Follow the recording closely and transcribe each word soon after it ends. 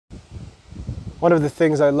One of the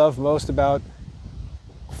things I love most about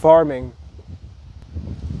farming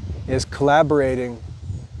is collaborating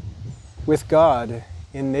with God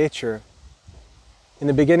in nature. In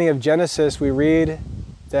the beginning of Genesis, we read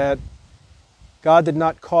that God did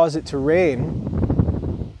not cause it to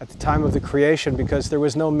rain at the time of the creation because there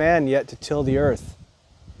was no man yet to till the earth.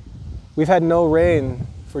 We've had no rain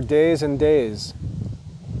for days and days.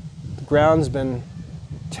 The ground's been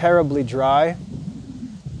terribly dry,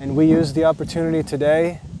 and we used the opportunity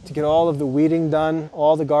today to get all of the weeding done,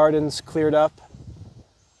 all the gardens cleared up.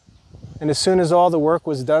 And as soon as all the work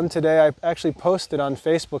was done today, I actually posted on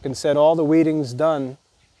Facebook and said, all the weeding's done.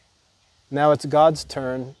 Now it's God's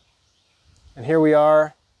turn. And here we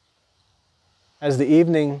are as the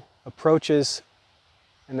evening approaches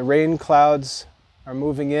and the rain clouds are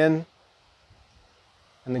moving in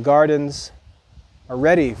and the gardens are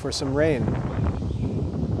ready for some rain.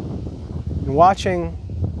 And watching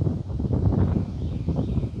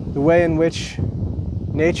the way in which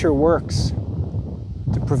nature works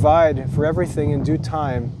to provide for everything in due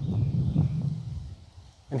time,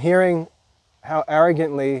 and hearing how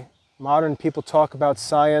arrogantly modern people talk about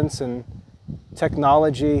science and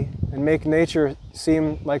technology and make nature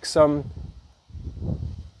seem like some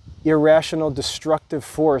irrational, destructive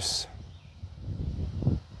force,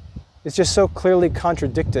 it's just so clearly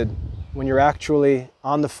contradicted when you're actually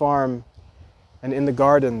on the farm and in the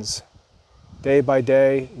gardens, day by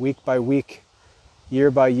day, week by week,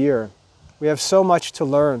 year by year. We have so much to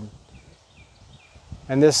learn.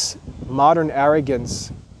 And this modern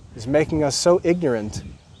arrogance is making us so ignorant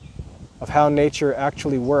of how nature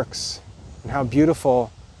actually works and how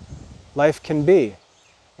beautiful life can be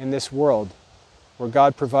in this world where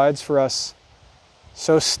God provides for us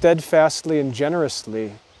so steadfastly and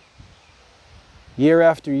generously, year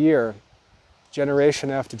after year,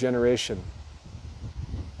 generation after generation.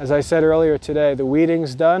 As I said earlier today, the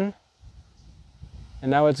weeding's done, and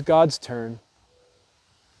now it's God's turn.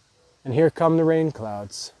 And here come the rain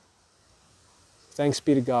clouds. Thanks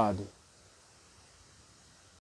be to God.